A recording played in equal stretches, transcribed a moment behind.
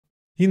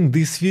In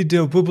this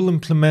video, we will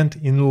implement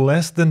in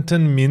less than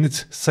 10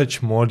 minutes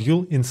such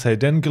module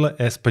inside Angular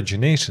as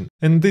pagination,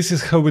 and this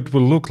is how it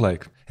will look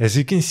like. As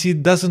you can see,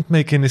 it doesn't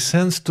make any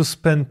sense to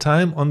spend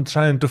time on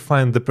trying to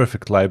find the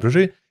perfect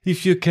library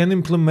if you can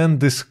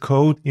implement this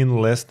code in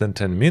less than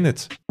 10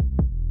 minutes.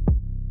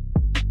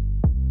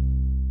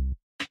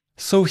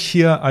 So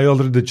here I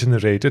already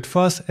generated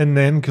for us an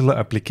Angular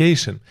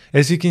application.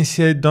 As you can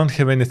see, I don't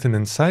have anything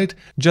inside,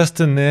 just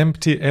an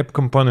empty app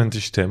component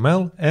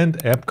HTML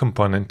and app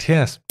component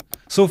TS.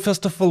 So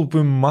first of all,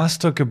 we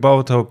must talk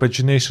about our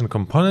pagination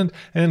component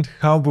and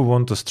how we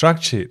want to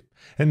structure it.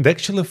 And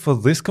actually for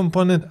this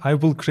component, I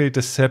will create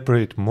a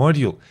separate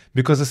module,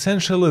 because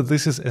essentially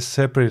this is a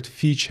separate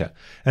feature.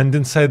 And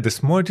inside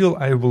this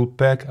module, I will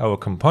pack our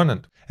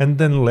component. And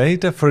then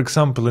later, for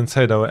example,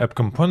 inside our app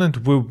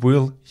component, we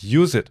will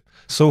use it.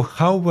 So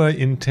how we're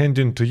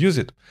intending to use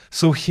it?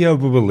 So here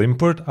we will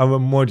import our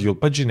module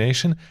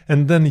pagination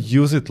and then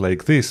use it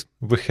like this.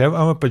 We have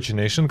our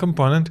pagination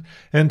component,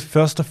 and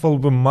first of all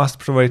we must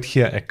provide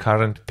here a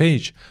current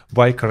page.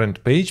 Why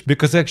current page?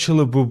 Because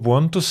actually we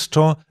want to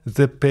store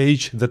the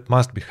page that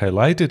must be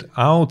highlighted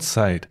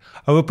outside.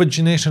 Our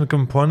pagination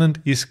component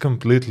is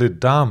completely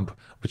dumb,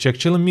 which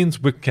actually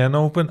means we can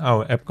open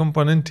our app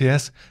component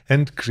TS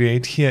and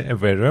create here a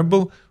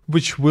variable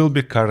which will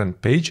be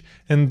current page,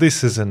 and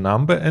this is a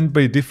number, and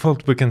by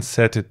default we can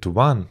set it to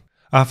 1.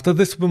 After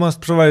this we must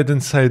provide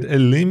inside a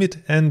limit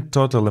and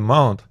total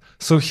amount.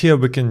 So here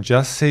we can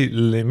just say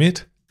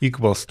limit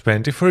equals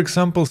 20, for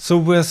example, so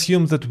we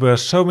assume that we are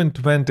showing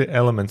 20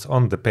 elements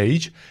on the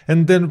page,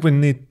 and then we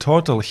need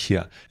total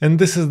here, and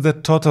this is the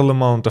total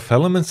amount of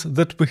elements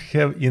that we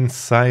have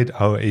inside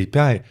our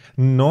API,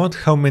 not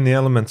how many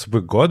elements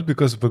we got,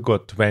 because we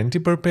got 20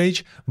 per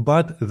page,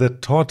 but the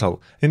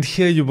total, and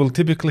here you will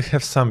typically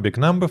have some big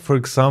number, for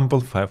example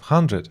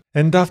 500.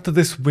 And after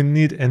this we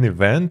need an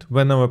event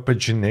when our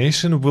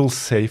pagination will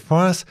say for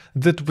us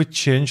that we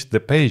changed the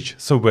page,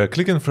 so we're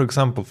clicking, for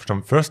example,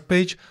 from first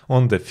page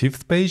on the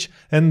 5th page,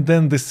 and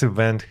then this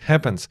event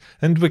happens,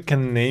 and we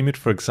can name it,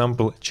 for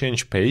example,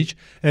 change page,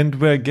 and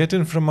we're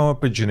getting from our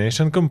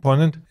pagination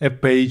component a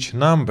page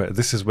number.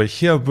 This is why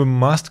here we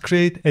must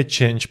create a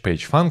change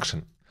page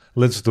function.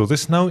 Let's do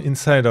this now.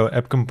 Inside our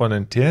app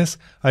component TS,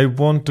 I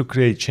want to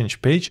create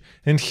change page,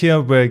 and here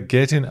we're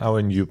getting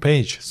our new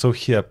page. So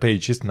here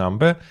page is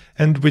number,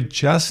 and we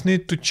just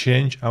need to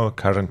change our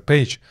current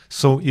page,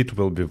 so it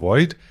will be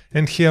void,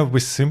 and here we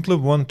simply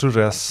want to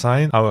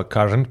reassign our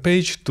current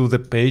page to the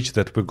page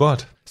that we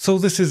got. So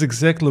this is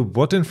exactly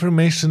what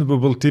information we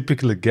will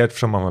typically get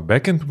from our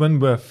backend when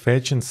we are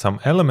fetching some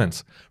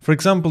elements. For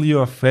example, you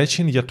are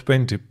fetching your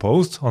 20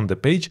 posts on the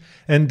page,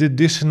 and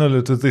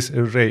additionally to this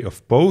array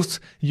of posts,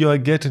 you are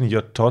getting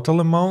your total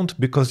amount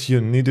because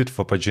you need it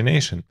for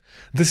pagination.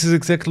 This is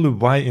exactly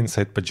why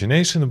inside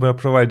pagination we are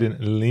providing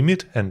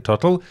limit and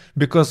total,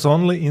 because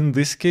only in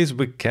this case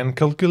we can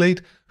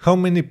calculate how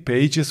many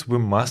pages we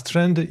must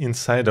render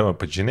inside our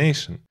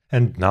pagination.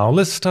 And now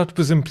let's start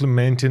with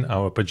implementing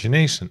our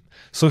pagination.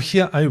 So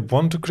here I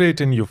want to create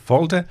a new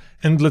folder,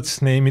 and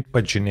let's name it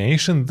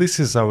pagination. This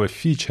is our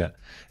feature.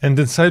 And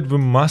inside we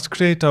must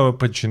create our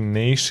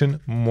pagination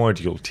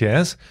module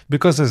TS,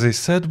 because as I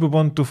said, we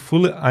want to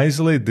fully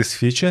isolate this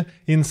feature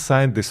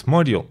inside this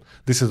module.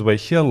 This is why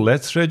here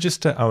let's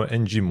register our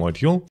ng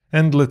module,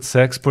 and let's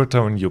export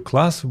our new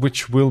class,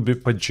 which will be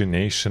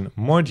pagination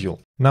module.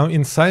 Now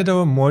inside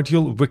our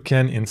module, we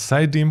can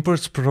inside the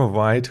imports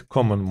provide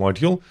common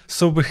module,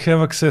 so we have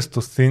access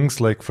to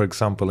things like, for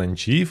example,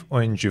 ngIf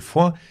or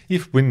ngFor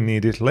if we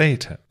need it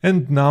later.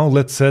 And now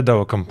let's add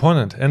our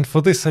component, and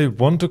for this I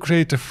want to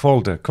create a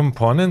folder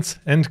components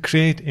and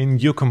create a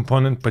new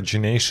component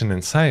pagination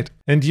inside.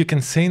 And you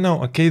can say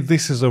now, okay,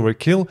 this is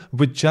overkill,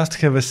 we just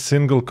have a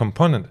single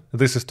component.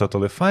 This is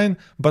totally fine,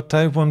 but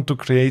I want to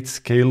create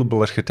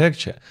scalable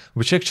architecture,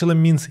 which actually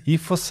means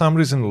if for some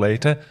reason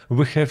later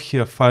we have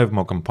here 5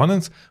 more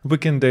components, we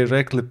can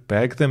directly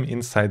pack them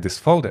inside this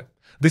folder.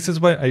 This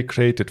is why I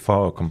created for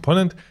our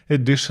component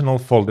additional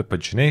folder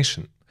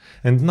pagination.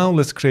 And now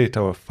let's create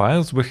our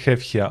files. We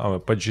have here our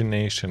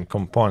pagination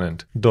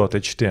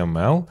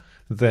component.html,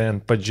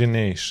 then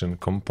pagination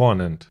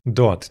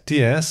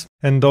component.ts,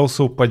 and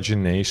also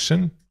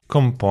pagination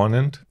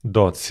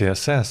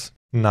component.css.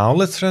 Now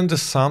let's render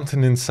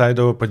something inside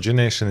our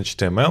pagination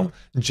HTML,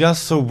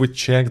 just so we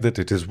check that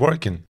it is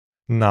working.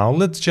 Now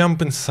let's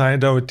jump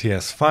inside our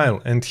TS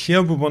file, and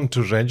here we want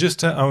to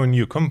register our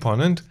new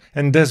component,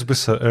 and as we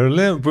saw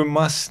earlier, we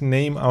must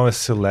name our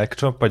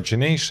selector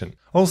pagination.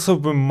 Also,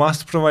 we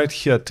must provide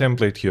here a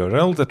template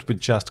URL that we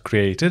just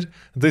created.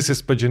 This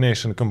is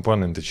pagination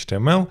component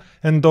HTML,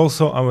 and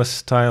also our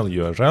style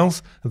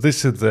URLs.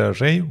 This is the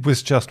array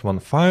with just one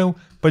file,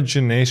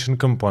 pagination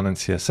component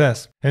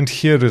CSS. And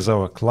here is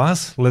our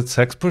class. Let's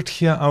export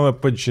here our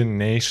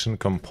pagination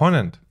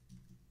component.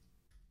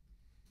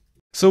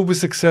 So we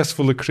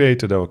successfully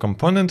created our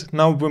component,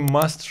 now we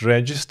must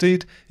register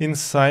it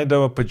inside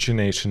our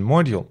pagination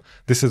module.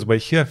 This is why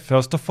here,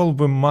 first of all,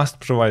 we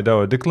must provide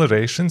our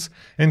declarations,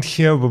 and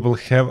here we will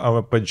have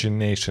our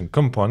pagination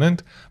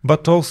component,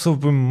 but also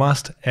we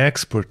must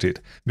export it,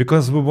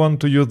 because we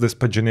want to use this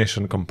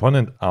pagination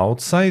component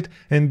outside,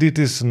 and it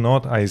is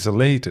not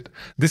isolated.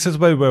 This is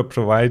why we are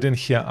providing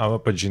here our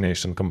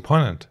pagination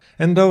component.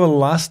 And our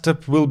last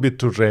step will be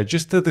to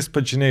register this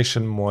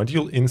pagination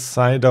module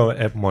inside our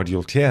app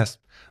module TS.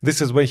 This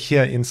is why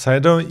here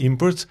inside our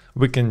imports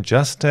we can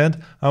just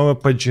add our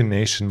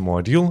pagination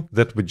module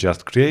that we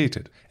just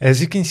created.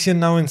 As you can see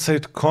now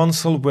inside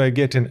console we are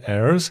getting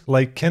errors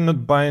like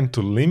cannot bind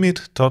to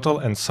limit, total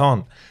and so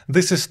on.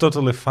 This is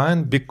totally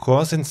fine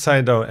because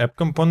inside our app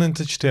component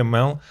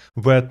HTML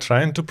we are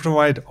trying to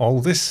provide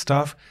all this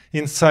stuff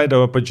inside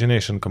our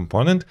pagination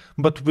component,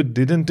 but we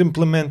didn't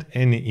implement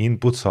any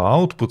inputs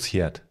or outputs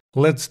yet.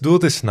 Let's do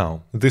this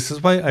now. This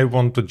is why I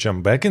want to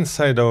jump back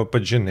inside our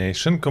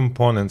pagination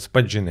components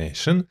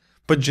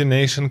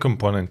pagination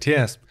component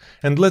yes,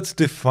 and let's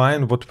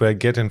define what we are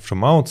getting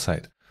from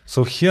outside.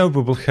 So here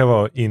we will have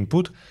our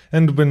input,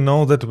 and we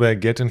know that we are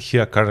getting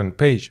here current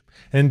page,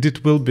 and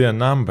it will be a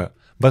number.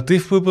 But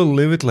if we will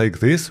leave it like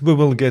this, we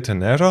will get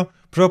an error.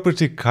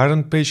 Property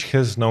current page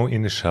has no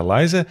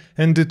initializer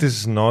and it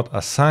is not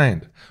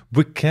assigned.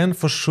 We can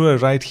for sure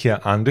write here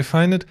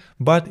undefined,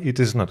 but it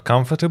is not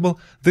comfortable.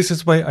 This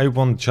is why I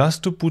want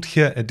just to put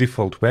here a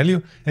default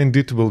value and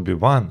it will be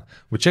 1,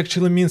 which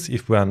actually means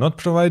if we are not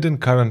providing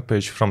current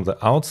page from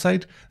the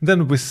outside,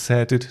 then we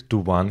set it to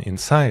 1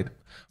 inside.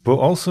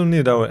 We'll also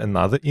need our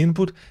another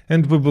input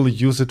and we will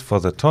use it for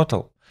the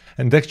total.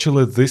 And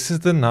actually this is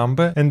the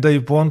number and I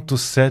want to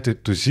set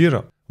it to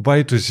 0.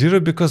 Why to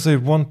 0? Because I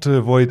want to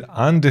avoid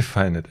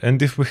undefined,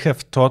 and if we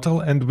have total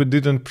and we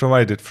didn't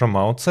provide it from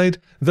outside,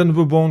 then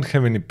we won't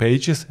have any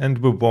pages and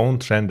we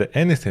won't render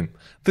anything.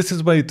 This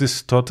is why it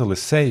is totally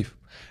safe.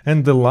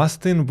 And the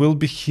last thing will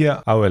be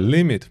here our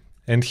limit.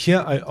 And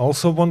here I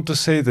also want to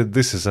say that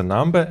this is a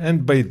number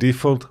and by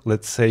default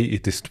let's say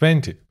it is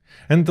 20.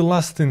 And the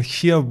last thing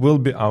here will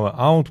be our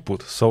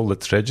output, so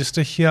let's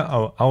register here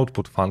our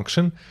output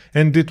function,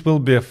 and it will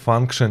be a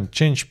function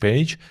change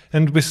page,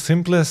 and we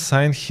simply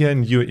assign here a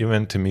new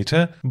event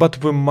emitter,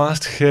 but we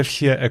must have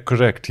here a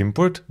correct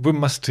import, we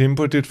must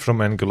import it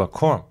from Angular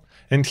core.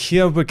 And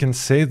here we can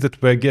say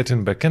that we're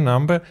getting back a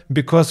number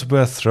because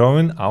we're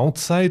throwing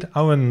outside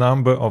our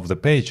number of the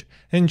page,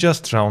 and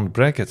just round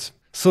brackets.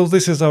 So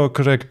this is our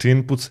correct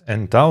inputs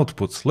and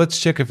outputs. Let's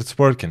check if it's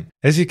working.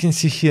 As you can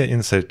see here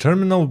inside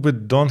terminal we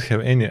don't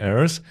have any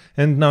errors,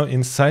 and now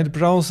inside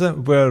browser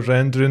we're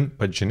rendering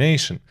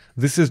pagination.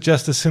 This is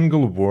just a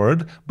single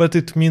word, but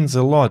it means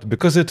a lot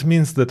because it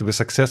means that we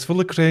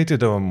successfully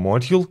created our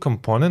module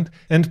component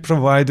and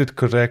provided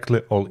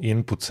correctly all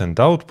inputs and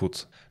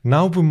outputs.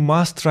 Now we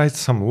must write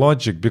some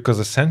logic because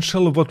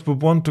essentially what we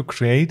want to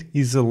create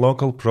is a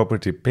local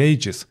property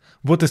pages.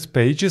 What is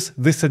pages?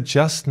 These are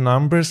just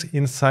numbers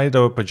inside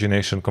our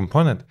pagination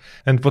component.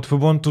 And what we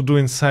want to do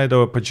inside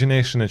our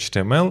pagination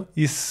HTML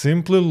is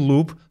simply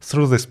loop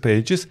through these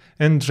pages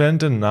and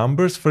render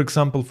numbers, for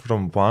example,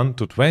 from 1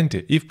 to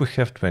 20 if we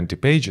have 20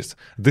 pages.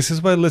 This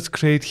is why let's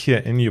create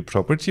here a new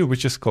property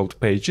which is called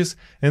pages,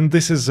 and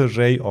this is an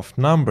array of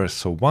numbers,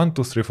 so 1,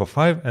 2, 3, 4,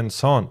 5 and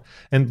so on.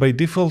 And by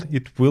default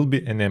it will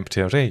be an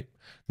empty array.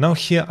 Now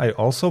here I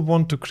also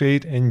want to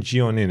create an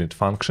onInit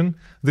function.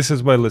 This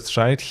is why let's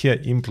write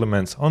here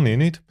implements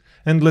onInit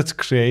and let's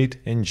create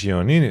an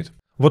onInit.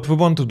 What we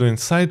want to do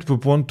inside, we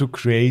want to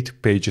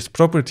create pages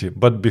property,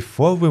 but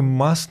before we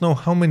must know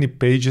how many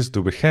pages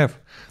do we have.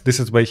 This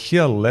is why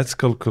here let's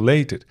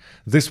calculate it.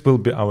 This will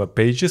be our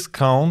pages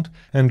count,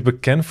 and we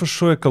can for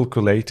sure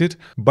calculate it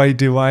by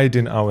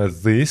dividing our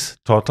this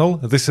total,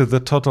 this is the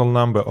total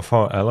number of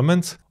our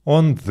elements,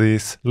 on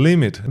this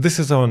limit. This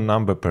is our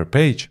number per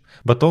page.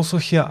 But also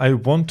here I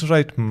want to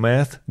write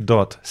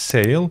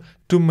math.sale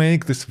to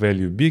make this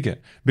value bigger,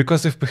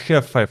 because if we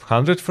have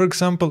 500 for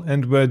example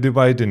and we're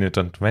dividing it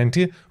on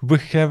 20, we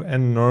have a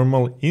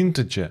normal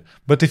integer.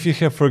 But if you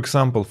have for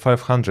example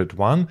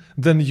 501,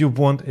 then you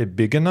want a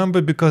bigger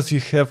number because you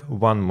have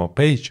one more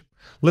page.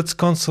 Let's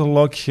console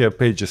log here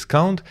pages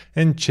count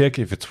and check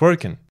if it's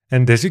working.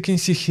 And as you can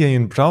see here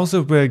in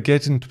browser we're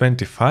getting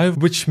 25,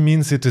 which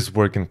means it is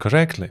working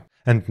correctly.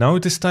 And now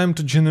it is time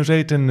to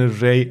generate an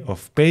array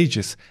of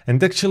pages,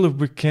 and actually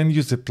we can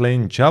use a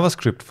plain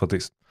JavaScript for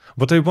this.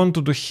 What I want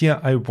to do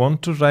here, I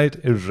want to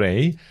write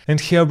array,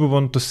 and here we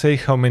want to say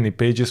how many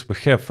pages we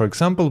have. For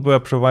example, we are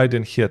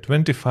providing here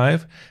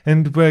 25,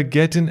 and we are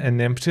getting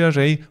an empty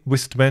array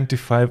with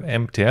 25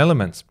 empty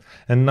elements.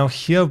 And now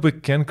here we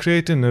can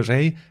create an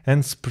array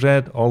and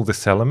spread all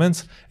these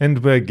elements,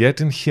 and we are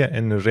getting here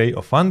an array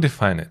of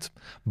undefined.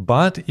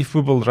 But if we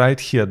will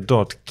write here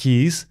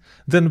 .keys,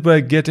 then we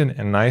are getting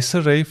a nice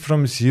array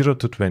from 0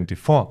 to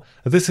 24.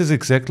 This is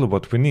exactly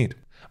what we need.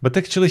 But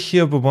actually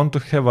here we want to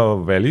have our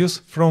values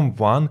from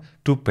 1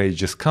 to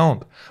pages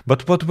count.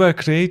 But what we're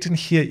creating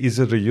here is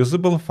a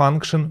reusable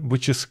function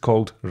which is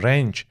called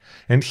range.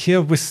 And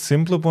here we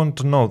simply want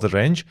to know the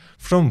range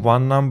from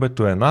one number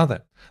to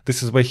another.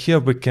 This is why here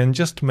we can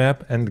just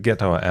map and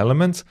get our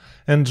elements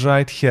and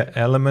write here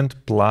element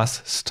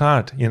plus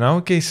start. In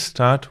our case,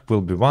 start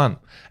will be 1.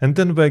 And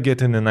then we're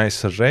getting a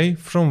nice array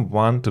from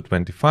 1 to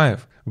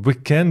 25. We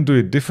can do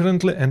it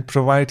differently and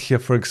provide here,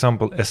 for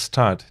example, a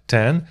start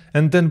 10,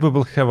 and then we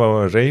will have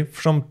our array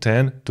from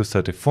 10 to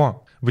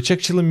 34, which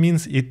actually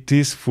means it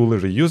is fully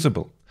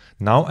reusable.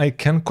 Now I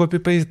can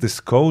copy-paste this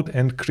code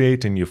and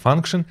create a new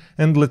function,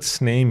 and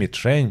let's name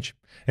it range.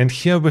 And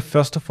here we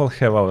first of all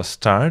have our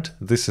start,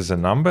 this is a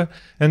number,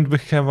 and we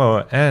have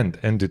our end,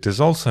 and it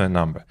is also a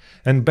number.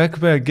 And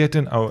back we are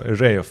getting our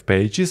array of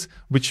pages,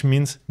 which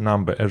means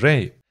number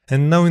array.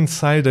 And now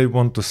inside I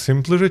want to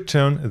simply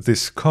return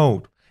this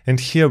code. And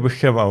here we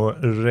have our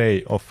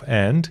array of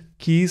end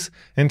keys,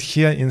 and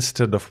here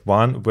instead of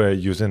 1 we're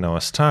using our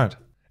start.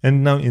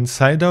 And now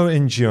inside our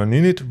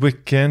ng-on-init we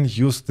can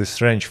use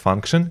this range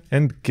function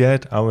and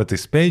get our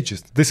this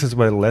pages. This is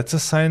why let's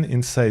assign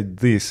inside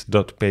this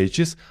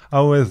 .pages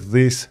our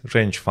this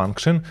range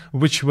function,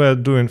 which we're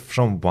doing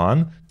from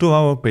 1 to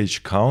our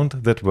page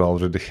count that we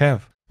already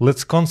have.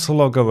 Let's console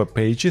log our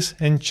pages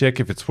and check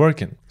if it's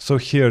working. So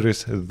here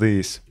is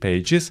this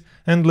pages,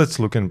 and let's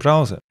look in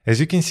browser.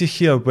 As you can see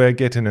here, we're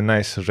getting a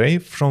nice array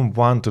from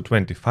 1 to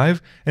 25,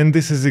 and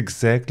this is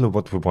exactly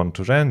what we want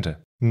to render.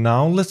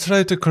 Now let's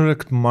write a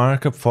correct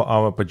markup for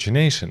our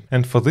pagination,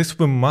 and for this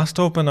we must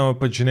open our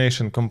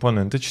pagination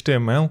component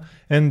HTML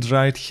and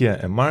write here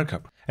a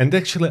markup. And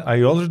actually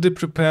I already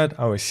prepared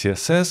our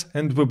CSS,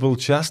 and we will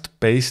just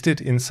paste it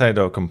inside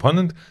our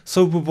component,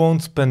 so we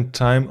won't spend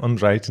time on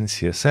writing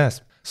CSS.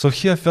 So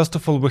here first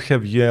of all we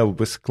have UL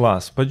with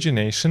class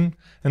pagination,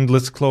 and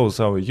let's close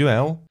our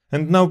UL.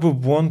 And now we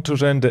want to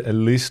render a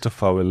list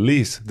of our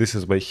lists. This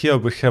is why here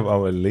we have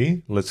our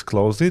li, let's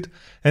close it,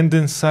 and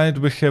inside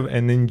we have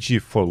an ng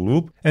for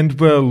loop, and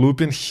we're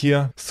looping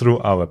here through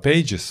our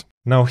pages.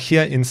 Now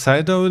here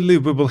inside our li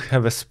we will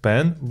have a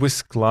span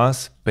with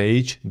class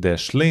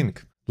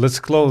page-link. Let's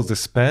close the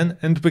span,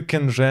 and we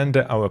can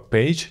render our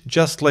page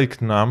just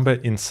like number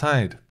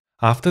inside.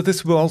 After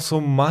this we also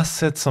must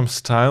set some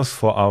styles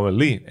for our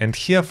li, and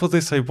here for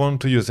this I want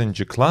to use ng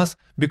class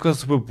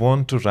because we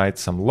want to write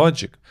some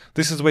logic.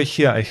 This is why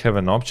here I have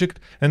an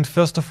object, and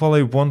first of all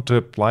I want to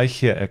apply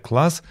here a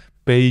class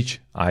page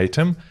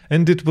item,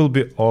 and it will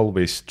be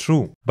always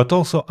true. But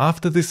also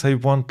after this I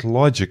want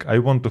logic, I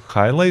want to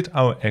highlight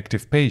our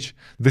active page.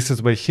 This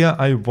is why here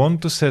I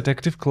want to set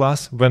active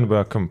class when we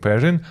are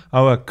comparing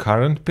our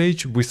current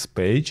page with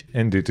page,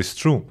 and it is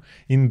true.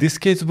 In this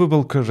case we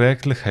will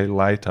correctly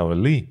highlight our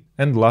li.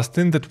 And last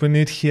thing that we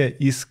need here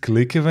is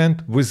click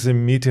event with the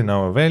meeting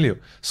our value.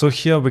 So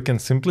here we can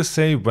simply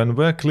say when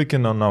we are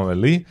clicking on our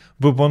li,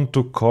 we want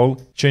to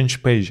call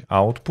change page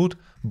output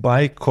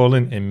by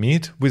calling a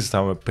meet with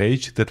our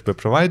page that we're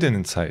providing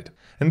inside.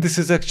 And this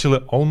is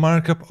actually all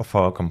markup of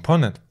our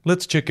component.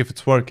 Let's check if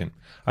it's working.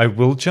 I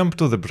will jump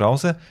to the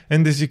browser,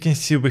 and as you can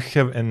see we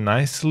have a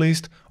nice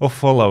list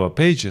of all our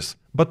pages,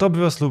 but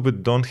obviously we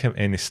don't have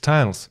any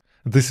styles.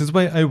 This is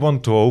why I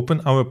want to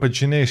open our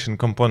pagination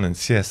component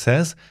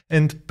CSS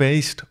and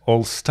paste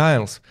all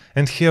styles.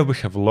 And here we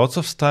have lots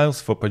of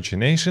styles for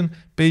pagination,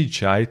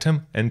 page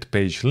item and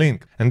page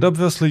link. And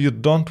obviously you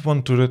don't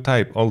want to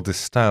retype all these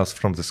styles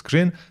from the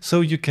screen, so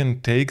you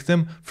can take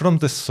them from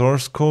the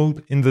source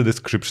code in the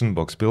description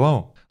box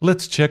below.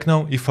 Let's check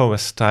now if our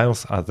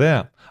styles are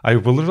there. I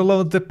will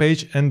reload the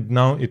page, and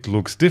now it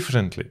looks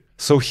differently.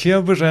 So here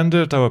we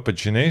rendered our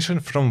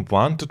pagination from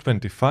 1 to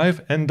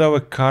 25, and our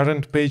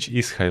current page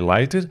is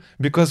highlighted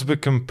because we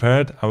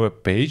compared our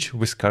page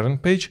with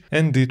current page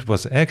and it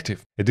was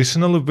active.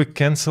 Additionally, we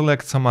can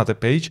select some other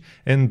page,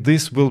 and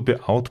this will be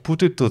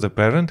outputted to the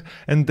parent,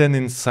 and then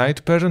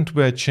inside parent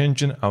we are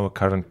changing our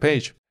current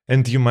page.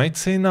 And you might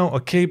say now,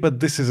 okay, but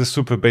this is a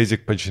super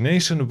basic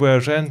pagination, we're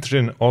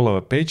rendering all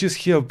our pages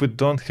here, we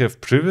don't have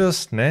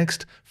previous,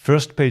 next,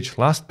 first page,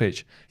 last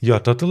page.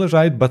 You're totally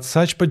right, but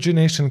such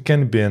pagination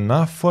can be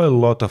enough for a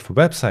lot of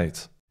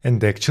websites.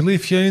 And actually,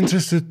 if you're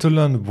interested to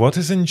learn what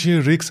is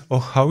ng-rigs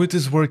or how it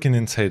is working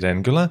inside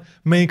Angular,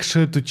 make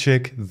sure to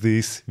check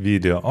this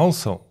video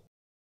also.